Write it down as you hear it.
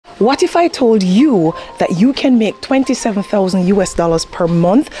What if I told you that you can make $27,000 per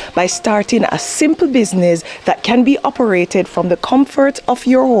month by starting a simple business that can be operated from the comfort of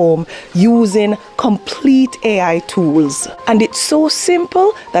your home using complete AI tools? And it's so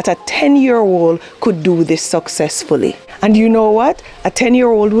simple that a 10-year-old could do this successfully. And you know what? A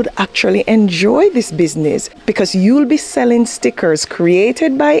 10-year-old would actually enjoy this business because you'll be selling stickers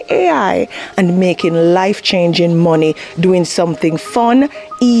created by AI and making life-changing money doing something fun,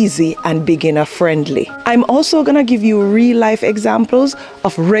 easy, and beginner friendly. I'm also gonna give you real-life examples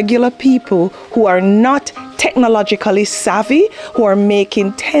of regular people who are not technologically savvy, who are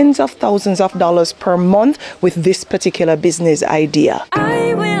making tens of thousands of dollars per month with this particular business idea.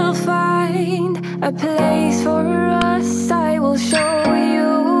 I will find a place for us. I will show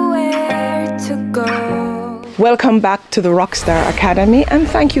you where to go. Welcome back to the Rockstar Academy, and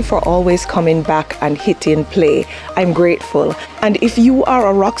thank you for always coming back and hitting play. I'm grateful. And if you are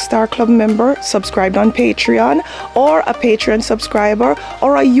a Rockstar Club member, subscribed on Patreon, or a Patreon subscriber,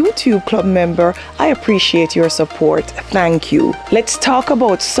 or a YouTube Club member, I appreciate your support. Thank you. Let's talk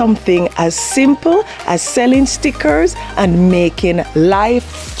about something as simple as selling stickers and making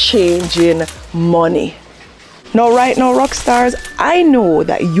life-changing money. Now, right now, Rockstars, I know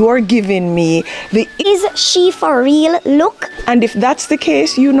that you're giving me the "Is she for real?" look. And if that's the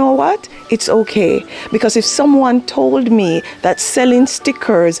case, you know what? It's okay. Because if someone told me that selling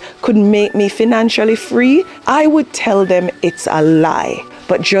stickers could make me financially free, I would tell them it's a lie.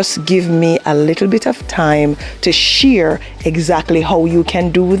 But just give me a little bit of time to share exactly how you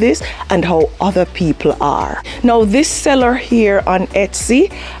can do this and how other people are. Now, this seller here on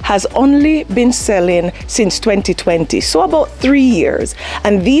Etsy has only been selling since 2020, so about 3 years.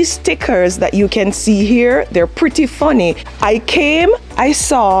 And these stickers that you can see here, they're pretty funny. I came, I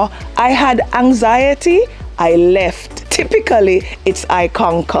saw, I had anxiety, I left. Typically, it's I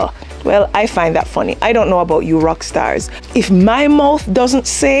conquer. Well, I find that funny. I don't know about you rock stars. If my mouth doesn't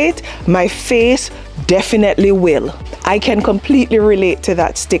say it, my face definitely will. I can completely relate to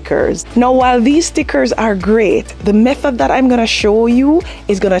that stickers. Now, while these stickers are great, the method that I'm gonna show you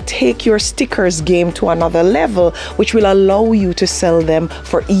is gonna take your stickers game to another level, which will allow you to sell them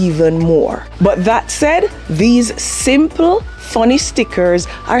for even more. But that said, these simple, funny stickers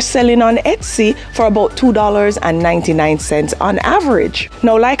are selling on Etsy for about $2.99 on average.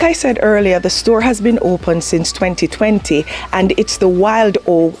 Now, like I said earlier, the store has been open since 2020, and it's the Wild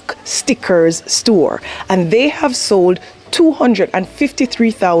Oak Stickers store, and they have sold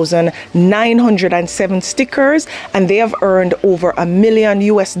 253,907 stickers, and they have earned over $1 million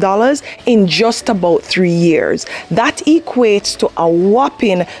in just about 3 years. That equates to a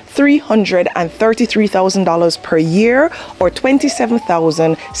whopping $333,000 per year, or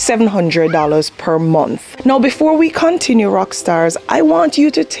 $27,700 per month. Now, before we continue, Rockstars, I want you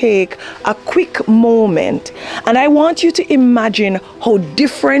to take a quick moment, and I want you to imagine how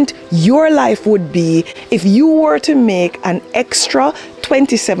different your life would be if you were to make an extra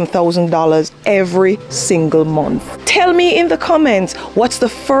 $27,000 every single month. Tell me in the comments, what's the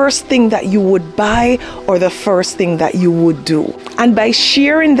first thing that you would buy or the first thing that you would do? And by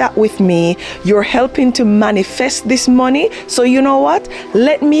sharing that with me, you're helping to manifest this money. So you know what?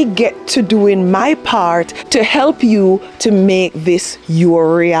 Let me get to doing my part to help you to make this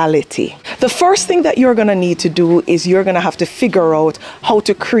your reality. The first thing that you're gonna need to do is you're gonna have to figure out how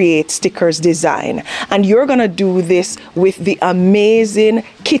to create stickers design. And you're gonna do this with the amazing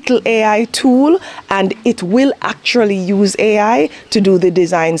Kittl AI tool, and it will actually use AI to do the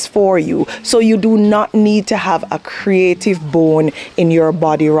designs for you. So you do not need to have a creative bone in your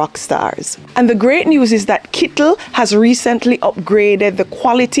body, rock stars. And the great news is that Kittl has recently upgraded the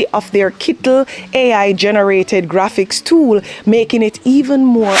quality of their Kittl AI generated graphics tool, making it even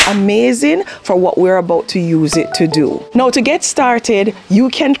more amazing for what we're about to use it to do. Now, to get started, you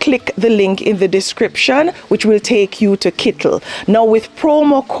can click the link in the description, which will take you to Kittl. Now, with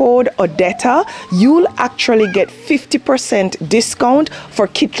promo code ODETA, you'll actually get 50% discount for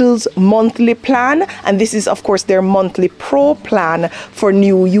Kittl's monthly plan, and this is of course their monthly pro plan for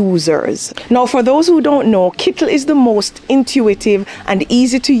new users. Now, for those who don't know, Kittl is the most intuitive and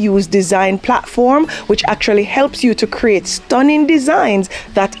easy to use design platform, which actually helps you to create stunning designs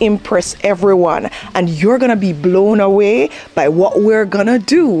that impress everyone. And you're gonna be blown away by what we're gonna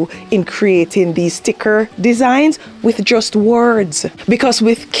do in creating these sticker designs with just words. Because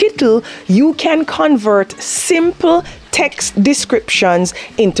with Kittl, you can convert simple text descriptions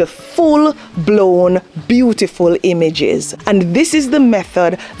into full-blown, beautiful images. And this is the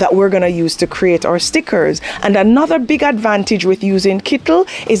method that we're going to use to create our stickers. And another big advantage with using Kittl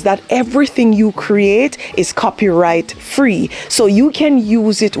is that everything you create is copyright free. So you can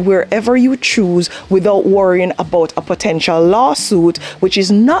use it wherever you choose without worrying about a potential lawsuit, which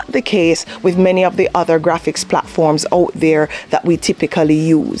is not the case with many of the other graphics platforms out there that we typically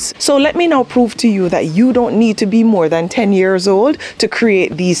use. So let me now prove to you that you don't need to be more than 10 years old to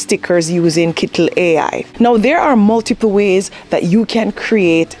create these stickers using Kittl AI. Now, there are multiple ways that you can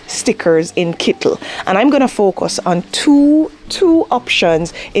create stickers in Kittl, and I'm going to focus on two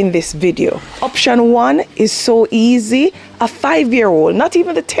options in this video. Option one is so easy. A 5-year-old, not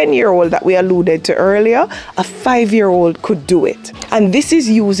even the 10-year-old that we alluded to earlier, a 5-year-old could do it. And this is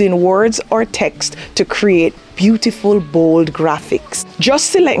using words or text to create beautiful, bold graphics.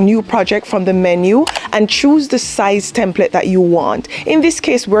 Just select new project from the menu and choose the size template that you want. In this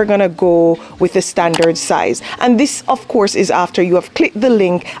case, we're gonna go with the standard size. And this, of course, is after you have clicked the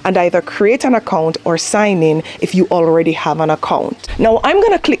link and either create an account or sign in if you already have an account. Now, I'm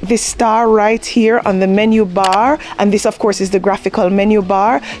gonna click this star right here on the menu bar, and this, of course, is the graphical menu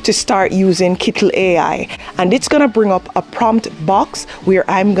bar to start using Kittl AI. And it's gonna bring up a prompt box where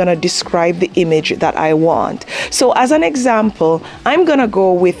I'm gonna describe the image that I want. So as an example, I'm gonna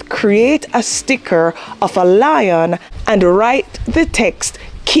go with create a sticker of a lion and write the text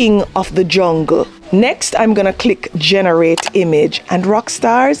King of the Jungle. Next, I'm gonna click generate image, and rock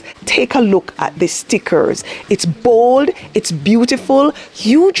stars, take a look at the stickers. It's bold, it's beautiful.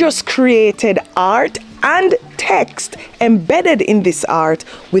 You just created art and text embedded in this art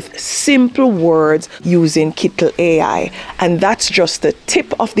with simple words using Kittl AI. And that's just the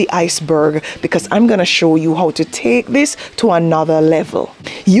tip of the iceberg, because I'm going to show you how to take this to another level.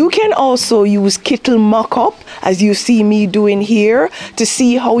 You can also use Kittl Mockup, as you see me doing here, to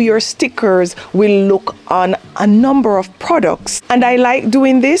see how your stickers will look on a number of products. And I like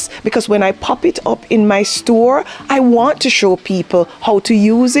doing this because when I pop it up in my store, I want to show people how to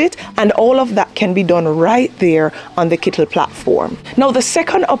use it, and all of that can be done right there on the Kittl platform. Now, the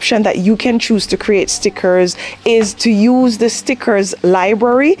second option that you can choose to create stickers is to use the stickers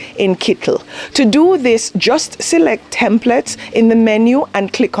library in Kittl. To do this, just select templates in the menu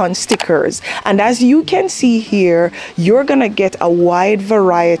and click on stickers. And as you can see here, you're gonna get a wide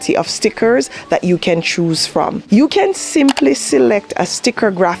variety of stickers that you can choose from. You can simply select a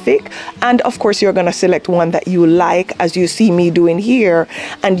sticker graphic, and of course you're gonna select one that you like, as you see me doing here,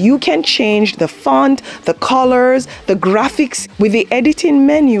 and you can change the font, the colors, the graphics with the editing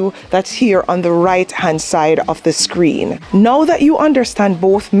menu that's here on the right hand side of the screen. Now that you understand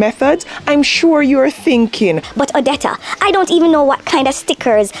both methods, I'm sure you're thinking, But Odetta, I don't even know what kind of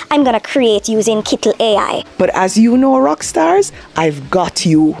stickers I'm gonna create using Kittl AI. But as you know, rock stars, I've got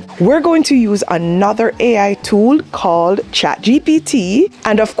you. We're going to use another AI tool called ChatGPT,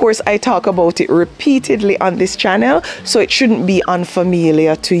 and of course I talk about it repeatedly on this channel, so it shouldn't be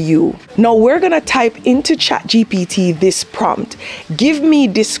unfamiliar to you. Now we're gonna type into ChatGPT this prompt: give me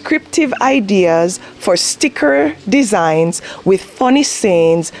descriptive ideas for sticker designs with funny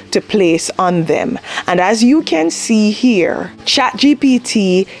sayings to place on them. And as you can see here,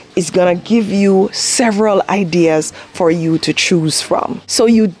 ChatGPT is gonna give you several ideas for you to choose from. So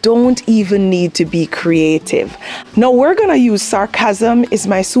you don't even need to be creative. Now we're gonna use sarcasm is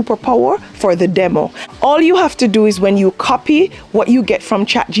my superpower for the demo. All you have to do is when you copy what you get from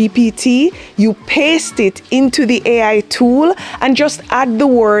ChatGPT, you paste it into the AI tool and just add the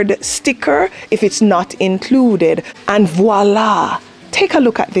word sticker if it's not included, and voila. Take a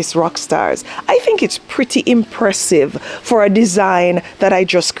look at this, rock stars. I think it's pretty impressive for a design that I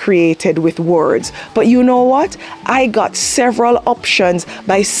just created with words. But you know what? I got several options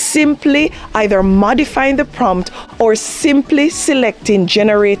by simply either modifying the prompt or simply selecting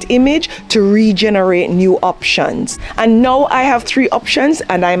generate image to regenerate new options. And now I have 3 options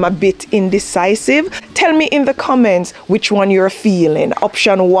and I'm a bit indecisive. Tell me in the comments which one you're feeling.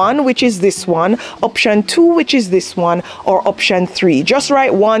 Option 1, which is this one, option 2, which is this one, or option 3. Just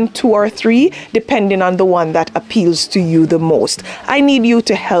write 1, 2, or 3, depending on the one that appeals to you the most. I need you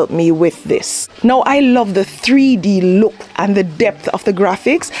to help me with this. Now, I love the 3D look and the depth of the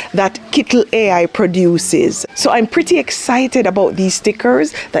graphics that Kittl AI produces. So I'm pretty excited about these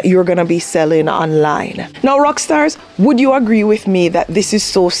stickers that you're gonna be selling online. Now, rockstars, would you agree with me that this is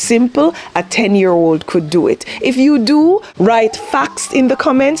so simple, a 10-year-old could do it? If you do, write facts in the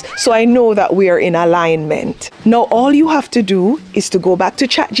comments so I know that we are in alignment. Now, all you have to do is to go back to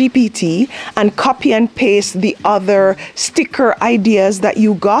ChatGPT and copy and paste the other sticker ideas that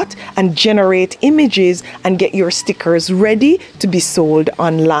you got and generate images and get your stickers ready to be sold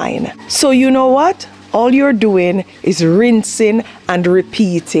online. So you know what? All you're doing is rinsing and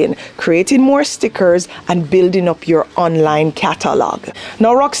repeating, creating more stickers and building up your online catalog.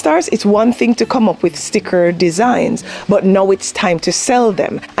 Now, Rockstars, it's one thing to come up with sticker designs, but now it's time to sell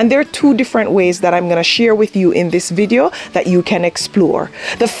them. And there are two different ways that I'm going to share with you in this video that you can explore.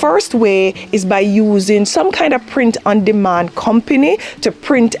 The first way is by using some kind of print-on-demand company to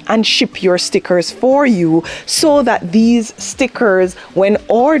print and ship your stickers for you so that these stickers, when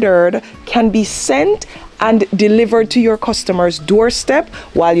ordered, can be sent and delivered to your customer's doorstep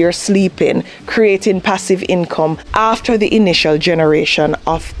while you're sleeping, creating passive income after the initial generation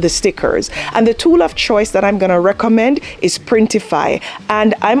of the stickers. And the tool of choice that I'm going to recommend is Printify.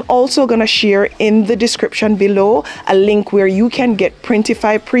 And I'm also going to share in the description below a link where you can get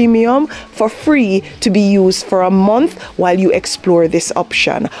Printify Premium for free to be used for a month while you explore this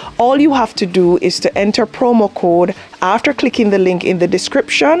option. All you have to do is to enter promo code after clicking the link in the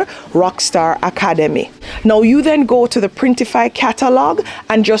description, Rockstar Academy. Now you then go to the Printify catalog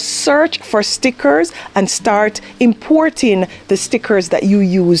and just search for stickers and start importing the stickers that you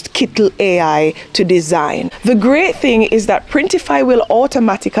used Kittl AI to design. The great thing is that Printify will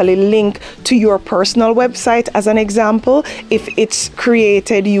automatically link to your personal website as an example if it's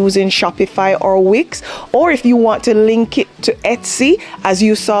created using Shopify or Wix, or if you want to link it to Etsy as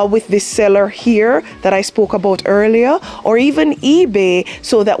you saw with this seller here that I spoke about earlier, or even eBay,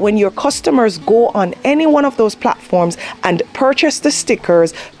 so that when your customers go on any one of those platforms and purchase the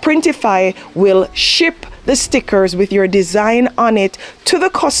stickers, Printify will ship the stickers with your design on it to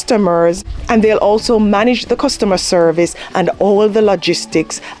the customers, and they'll also manage the customer service and all the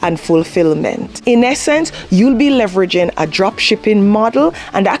logistics and fulfillment. In essence, you'll be leveraging a dropshipping model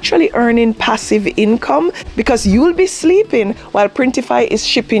and actually earning passive income because you'll be sleeping while Printify is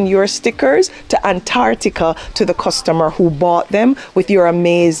shipping your stickers to Antarctica to the customer who bought them with your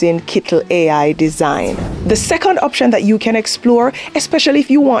amazing Kittl AI design. The second option that you can explore, especially if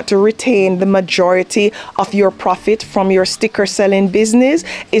you want to retain the majority of your profit from your sticker selling business,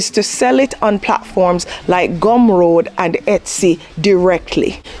 is to sell it on platforms like Gumroad and Etsy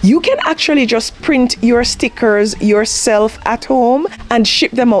directly. You can actually just print your stickers yourself at home and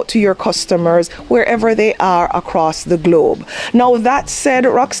ship them out to your customers wherever they are across the globe. Now that said,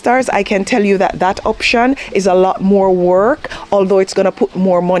 Rockstars, I can tell you that that option is a lot more work, although it's going to put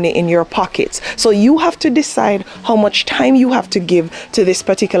more money in your pockets. So you have to decide how much time you have to give to this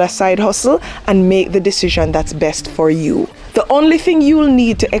particular side hustle and make the decision that's best for you. The only thing you'll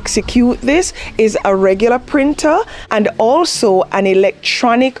need to execute this is a regular printer and also an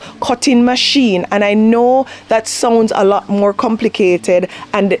electronic cutting machine. And I know that sounds a lot more complicated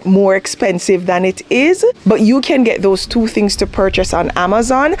and more expensive than it is, but you can get those two things to purchase on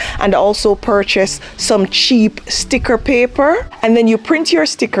Amazon and also purchase some cheap sticker paper, and then you print your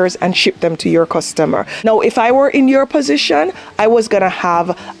stickers and ship them to your customer. Now, if I were in your position, I was gonna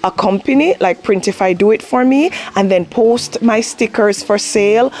have a company like Printify do it for me and then post my stickers for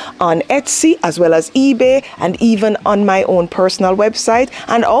sale on Etsy as well as eBay and even on my own personal website,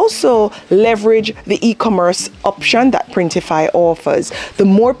 and also leverage the e-commerce option that Printify offers. The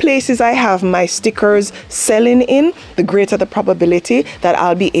more places I have my stickers selling in, the greater the probability that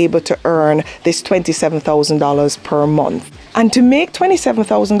I'll be able to earn this $27,000 per month. And to make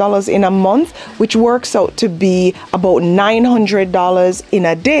 $27,000 in a month, which works out to be about $900 in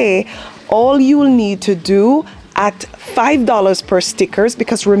a day, all you'll need to do at $5 per stickers,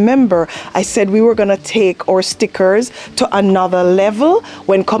 because remember I said we were going to take our stickers to another level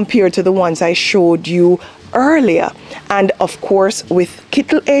when compared to the ones I showed you earlier. And of course with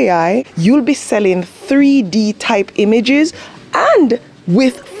Kittl AI you'll be selling 3D type images and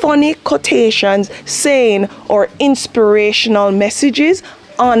with funny quotations saying or inspirational messages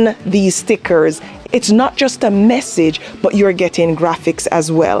on these stickers. It's not just a message, but you're getting graphics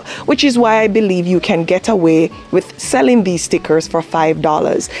as well, which is why I believe you can get away with selling these stickers for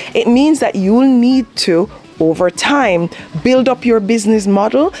 $5. It means that you'll need to, over time, build up your business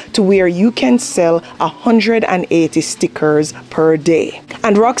model to where you can sell 180 stickers per day.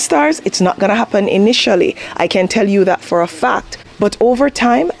 And Rockstars, it's not gonna happen initially. I can tell you that for a fact. But over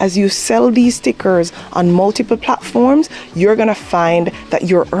time, as you sell these stickers on multiple platforms, you're gonna find that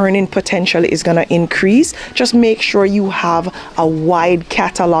your earning potential is gonna increase. Just make sure you have a wide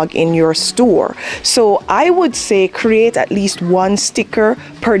catalog in your store. So I would say create at least one sticker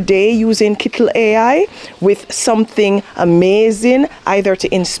per day using Kittl AI with something amazing, either to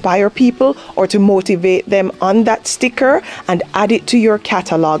inspire people or to motivate them on that sticker, and add it to your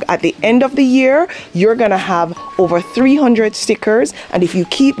catalog. At the end of the year, you're gonna have over 300 stickers, and if you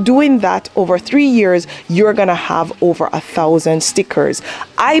keep doing that over 3 years, you're gonna have over 1,000 stickers.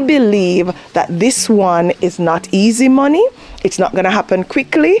 I believe that this one is not easy money. It's not going to happen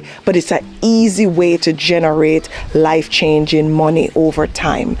quickly, but it's an easy way to generate life-changing money over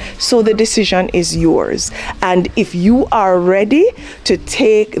time. So the decision is yours. And if you are ready to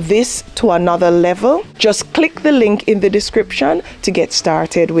take this to another level, just click the link in the description to get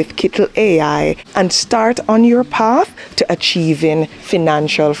started with Kittl AI and start on your path to achieving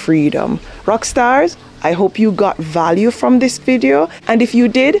financial freedom. Rockstars, I hope you got value from this video, and if you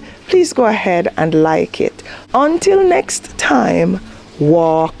did, please go ahead and like it. Until next time,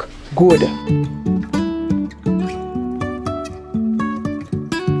 walk good.